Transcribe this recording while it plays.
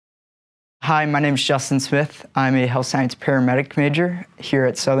Hi, my name is Justin Smith. I'm a health science paramedic major here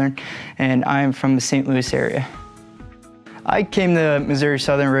at Southern, and I'm from the St. Louis area. I came to Missouri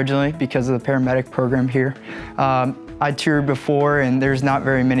Southern originally because of the paramedic program here. I toured before, and there's not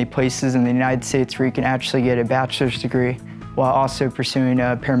very many places in the United States where you can actually get a bachelor's degree while also pursuing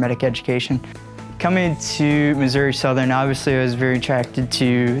a paramedic education. Coming to Missouri Southern, obviously I was very attracted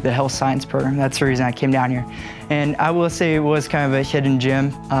to the health science program. That's the reason I came down here. And I will say it was kind of a hidden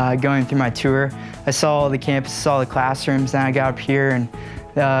gem going through my tour. I saw the campus, saw the classrooms, then I got up here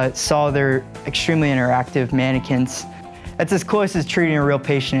and saw their extremely interactive mannequins. That's as close as treating a real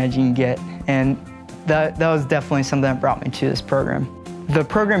patient as you can get. And that was definitely something that brought me to this program. The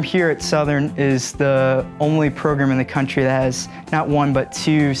program here at Southern is the only program in the country that has not one but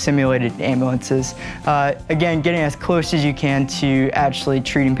two simulated ambulances. Again, getting as close as you can to actually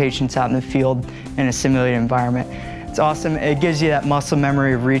treating patients out in the field in a simulated environment. It's awesome. It gives you that muscle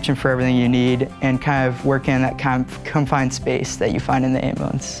memory of reaching for everything you need and kind of working in that kind of confined space that you find in the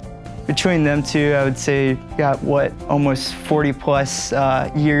ambulance. Between them two, I would say got almost 40 plus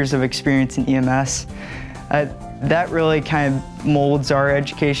years of experience in EMS. That really kind of molds our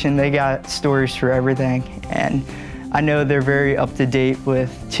education. They got stories for everything, and I know they're very up to date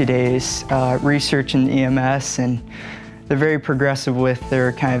with today's research in EMS, and they're very progressive with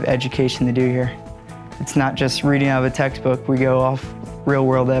their kind of education they do here. It's not just reading out of a textbook, we go off real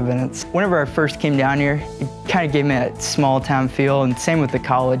world evidence. Whenever I first came down here, it kind of gave me a small town feel, and same with the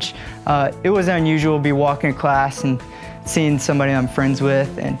college. It was unusual to be walking to class and seeing somebody I'm friends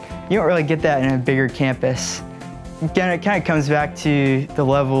with, and you don't really get that in a bigger campus. Again, it kind of comes back to the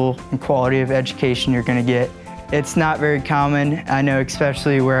level and quality of education you're going to get. It's not very common. I know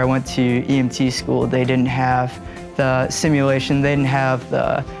especially where I went to EMT school, they didn't have the simulation, they didn't have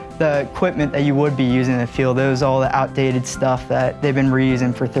the equipment that you would be using in the field. It was all the outdated stuff that they've been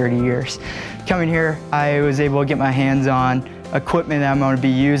reusing for 30 years. Coming here, I was able to get my hands on equipment that I'm going to be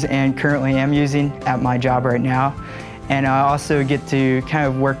using and currently am using at my job right now. And I also get to kind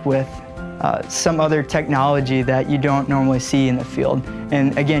of work with some other technology that you don't normally see in the field.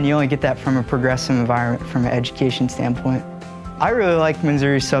 And again, you only get that from a progressive environment from an education standpoint. I really like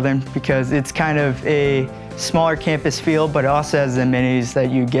Missouri Southern because it's kind of a smaller campus feel, but it also has the amenities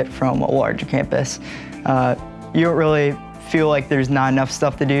that you get from a larger campus. You don't really feel like there's not enough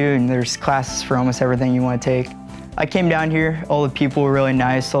stuff to do, and there's classes for almost everything you want to take. I came down here, all the people were really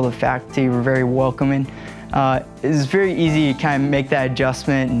nice, all the faculty were very welcoming. It was very easy to kind of make that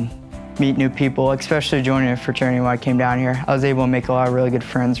adjustment and meet new people, especially joining a fraternity when I came down here. I was able to make a lot of really good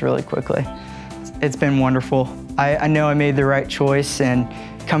friends really quickly. It's been wonderful. I know I made the right choice, and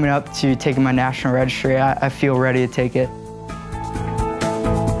coming up to taking my national registry, I feel ready to take it.